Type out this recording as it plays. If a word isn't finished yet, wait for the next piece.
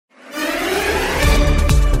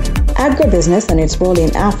agribusiness and its role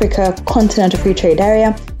in Africa, continental free trade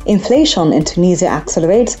area, inflation in Tunisia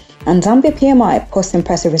accelerates, and Zambia PMI posts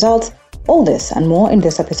impressive results. All this and more in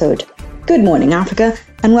this episode. Good morning, Africa,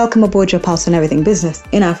 and welcome aboard your pulse on everything business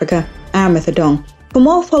in Africa. I am Ritha Dong. For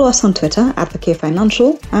more, follow us on Twitter at VK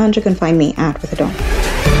Financial, and you can find me at Ritha Dong.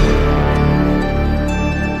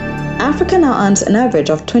 Africa now earns an average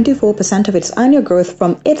of 24% of its annual growth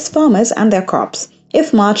from its farmers and their crops.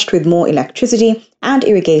 If matched with more electricity and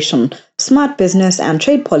irrigation, smart business and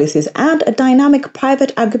trade policies, and a dynamic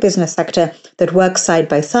private agribusiness sector that works side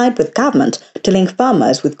by side with government to link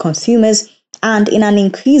farmers with consumers, and in an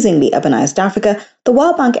increasingly urbanized Africa, the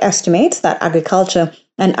World Bank estimates that agriculture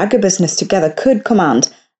and agribusiness together could command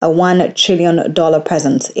a $1 trillion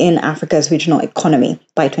presence in Africa's regional economy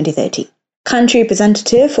by 2030. Country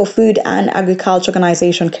representative for Food and Agriculture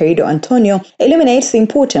Organization Querido Antonio illuminates the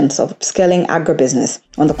importance of scaling agribusiness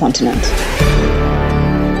on the continent.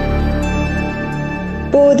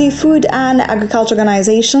 For the Food and Agriculture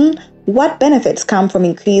Organization, what benefits come from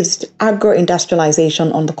increased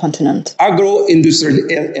agro-industrialization on the continent? Agro-industrial,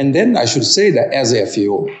 and then I should say that as a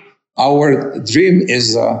FAO, our dream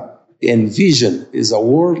is and vision is a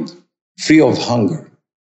world free of hunger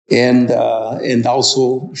and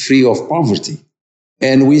also free of poverty.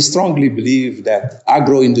 And we strongly believe that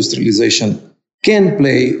agro-industrialization can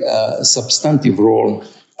play a substantive role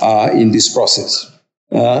in this process.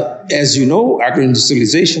 As you know,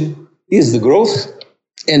 agro-industrialization is the growth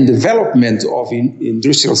and development of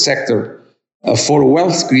industrial sector for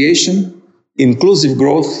wealth creation, inclusive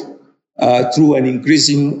growth through an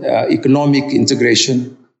increasing economic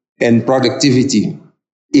integration and productivity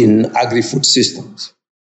in agri-food systems.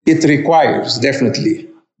 It requires definitely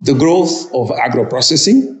the growth of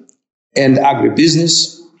agro-processing and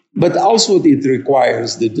agribusiness, but also it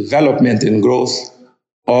requires the development and growth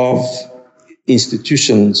of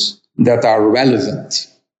institutions that are relevant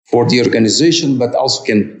for the organization, but also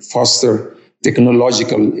can foster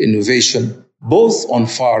technological innovation, both on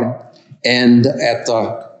farm and at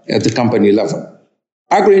the company level.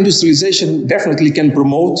 Agro-industrialization definitely can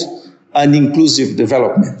promote an inclusive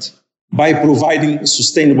development by providing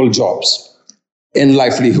sustainable jobs and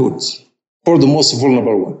livelihoods for the most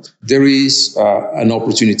vulnerable ones. There is an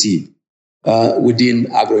opportunity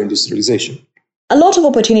within agro-industrialization. A lot of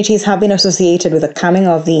opportunities have been associated with the coming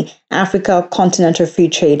of the Africa Continental Free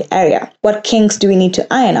Trade Area. What kinks do we need to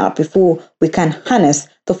iron out before we can harness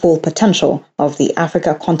the full potential of the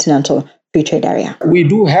Africa Continental Free Trade Area? We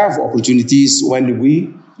do have opportunities when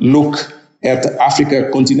we look at the Africa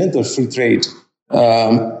Continental Free Trade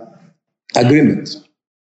Agreement,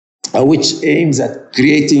 which aims at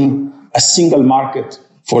creating a single market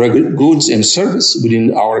for goods and service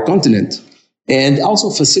within our continent, and also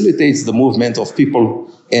facilitates the movement of people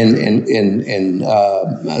and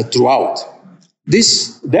throughout.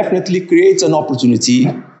 This definitely creates an opportunity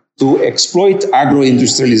to exploit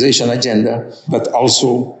agro-industrialization agenda, but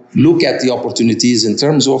also look at the opportunities in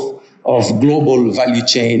terms of global value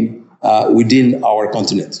chain within our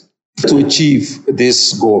continent. To achieve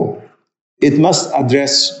this goal, it must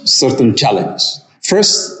address certain challenges.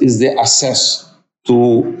 First is the access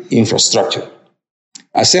to infrastructure.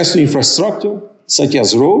 Access to infrastructure such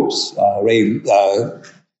as roads,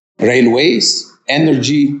 railways,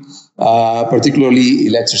 energy, particularly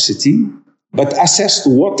electricity, but access to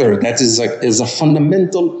water, that is a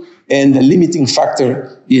fundamental and a limiting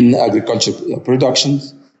factor in agriculture production,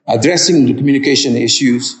 addressing the communication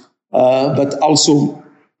issues, but also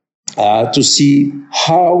to see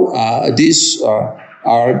how these are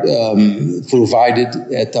provided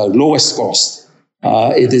at the lowest cost.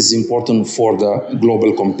 It is important for the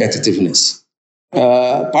global competitiveness.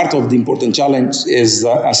 Part of the important challenge is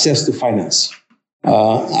access to finance.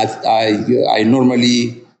 I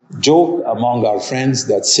normally joke among our friends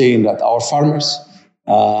that saying that our farmers,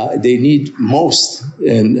 they need most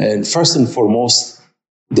and first and foremost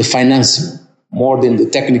the financing more than the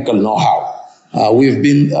technical know-how. We've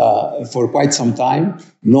been for quite some time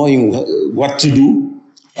knowing what to do,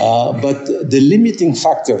 but the limiting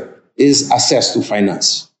factor is access to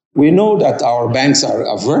finance. We know that our banks are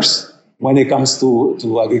averse when it comes to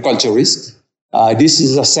agriculture risk. This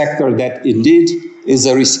is a sector that indeed is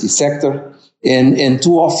a risky sector, and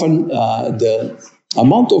too often the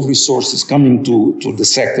amount of resources coming to the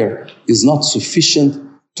sector is not sufficient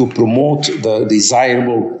to promote the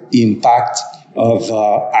desirable impact of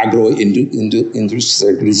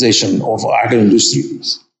agro-industrialization of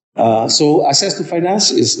agro-industries. So access to finance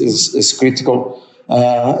is critical.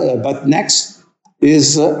 But next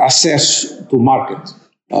is access to market.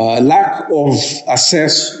 Lack of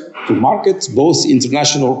access to markets, both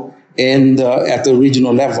international and at the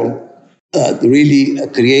regional level, really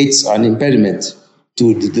creates an impediment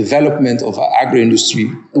to the development of our agro-industry.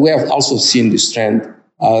 We have also seen this trend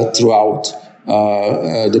throughout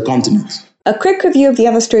the continent. A quick review of the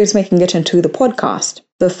other stories making it into the podcast.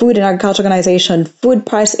 The Food and Agriculture Organization Food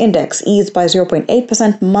Price Index eased by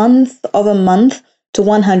 0.8% month-over-month to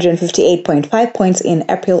 158.5 points in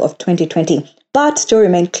April of 2020, but still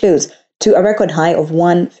remained close to a record high of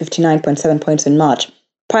 159.7 points in March.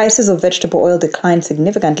 Prices of vegetable oil declined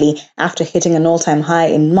significantly after hitting an all-time high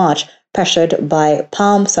in March, pressured by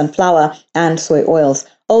palm, sunflower, and soy oils.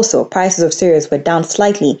 Also, prices of cereals were down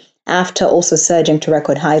slightly after also surging to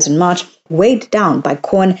record highs in March, weighed down by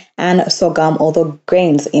corn and sorghum, although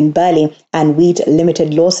grains in barley and wheat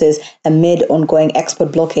limited losses amid ongoing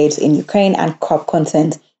export blockades in Ukraine and crop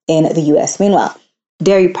concerns in the US. Meanwhile,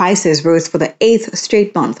 dairy prices rose for the 8th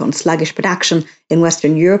straight month on sluggish production in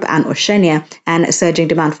Western Europe and Oceania and surging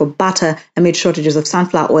demand for butter amid shortages of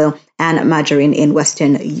sunflower oil and margarine in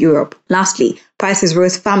Western Europe. Lastly, prices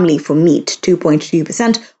rose firmly for meat,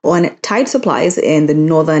 2.2%, on tight supplies in the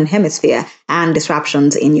Northern Hemisphere and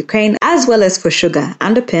disruptions in Ukraine, as well as for sugar,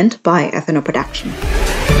 underpinned by ethanol production.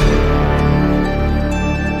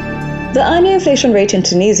 The annual inflation rate in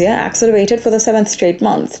Tunisia accelerated for the 7th straight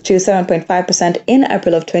month to 7.5% in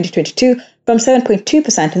April of 2022 from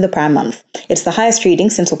 7.2% in the prior month. It's the highest reading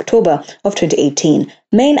since October of 2018.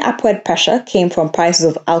 Main upward pressure came from prices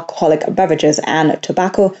of alcoholic beverages and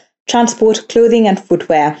tobacco, transport, clothing and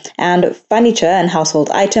footwear, and furniture and household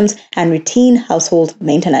items, and routine household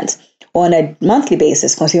maintenance. On a monthly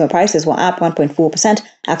basis, consumer prices were up 1.4%,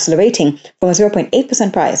 accelerating from a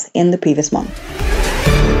 0.8% rise in the previous month.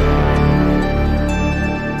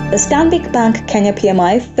 The Stanbic Bank Kenya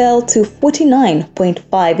PMI fell to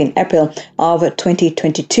 49.5 in April of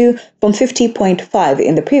 2022 from 50.5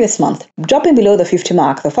 in the previous month, dropping below the 50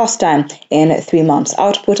 mark the first time in 3 months.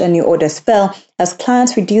 Output and new orders fell as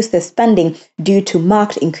clients reduced their spending due to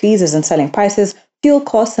marked increases in selling prices, fuel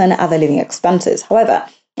costs, and other living expenses. However,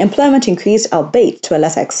 employment increased, albeit to a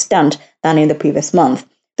lesser extent than in the previous month.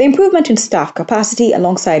 The improvement in staff capacity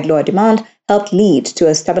alongside lower demand helped lead to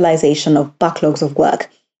a stabilization of backlogs of work.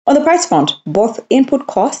 On the price front, both input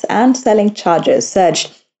costs and selling charges surged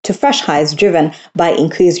to fresh highs driven by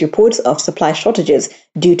increased reports of supply shortages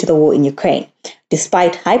due to the war in Ukraine.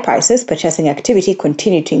 Despite high prices, purchasing activity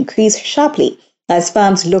continued to increase sharply as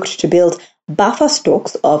firms looked to build buffer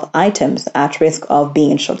stocks of items at risk of being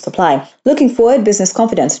in short supply. Looking forward, business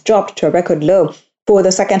confidence dropped to a record low for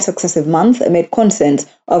the second successive month amid concerns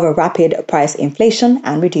of a rapid price inflation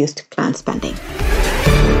and reduced client spending.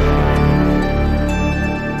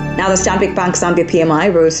 Now, the Stanbic Bank Zambia PMI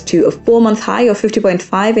rose to a 4-month high of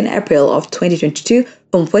 50.5 in April of 2022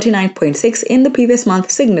 from 49.6 in the previous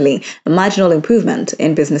month, signaling a marginal improvement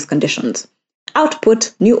in business conditions.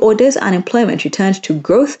 Output, new orders, and employment returned to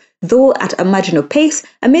growth, though at a marginal pace,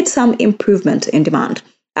 amid some improvement in demand.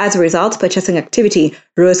 As a result, purchasing activity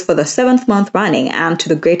rose for the 7th month running and to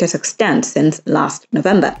the greatest extent since last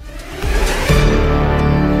November.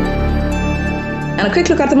 And a quick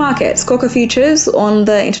look at the markets. Cocoa futures on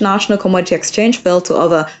the International Commodity Exchange fell to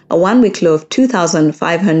over a 1-week low of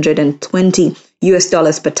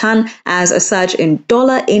 $2,520 per ton as a surge in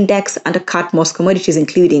dollar index undercut most commodities,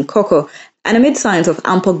 including cocoa, and amid signs of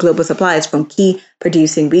ample global supplies from key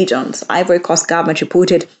producing regions. Ivory Coast government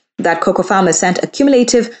reported that cocoa farmers sent a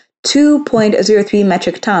cumulative 2.03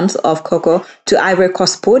 metric tons of cocoa to Ivory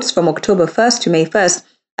Coast ports from October 1st to May 1st,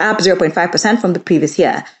 up 0.5% from the previous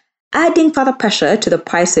year. Adding further pressure to the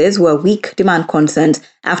prices were weak demand concerns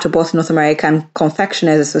after both North American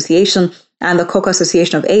Confectioners Association and the Cocoa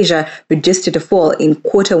Association of Asia registered a fall in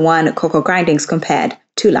Q1 cocoa grindings compared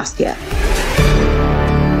to last year.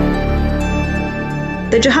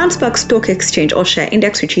 The Johannesburg Stock Exchange All-Share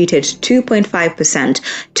Index retreated 2.5%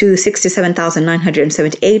 to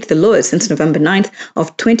 67,978, the lowest since November 9th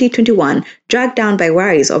of 2021, dragged down by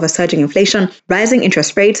worries over surging inflation, rising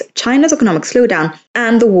interest rates, China's economic slowdown,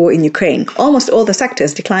 and the war in Ukraine. Almost all the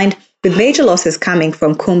sectors declined, with major losses coming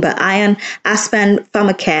from Kumba Iron, Aspen,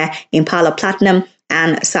 Pharmacare, Impala Platinum,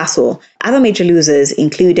 and Sasol. Other major losers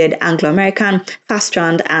included Anglo American,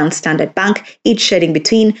 Fastrand, and Standard Bank, each shedding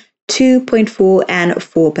between 2.4% and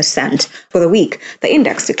 4%. For the week, the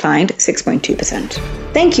index declined 6.2%.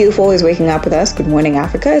 Thank you for always waking up with us. Good Morning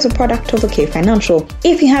Africa is a product of the K Financial.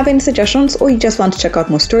 If you have any suggestions or you just want to check out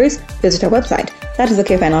more stories, visit our website. That is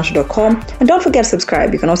thekfinancial.com. And don't forget to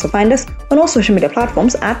subscribe. You can also find us on all social media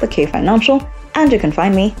platforms at the K Financial, and you can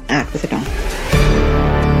find me at Visiton.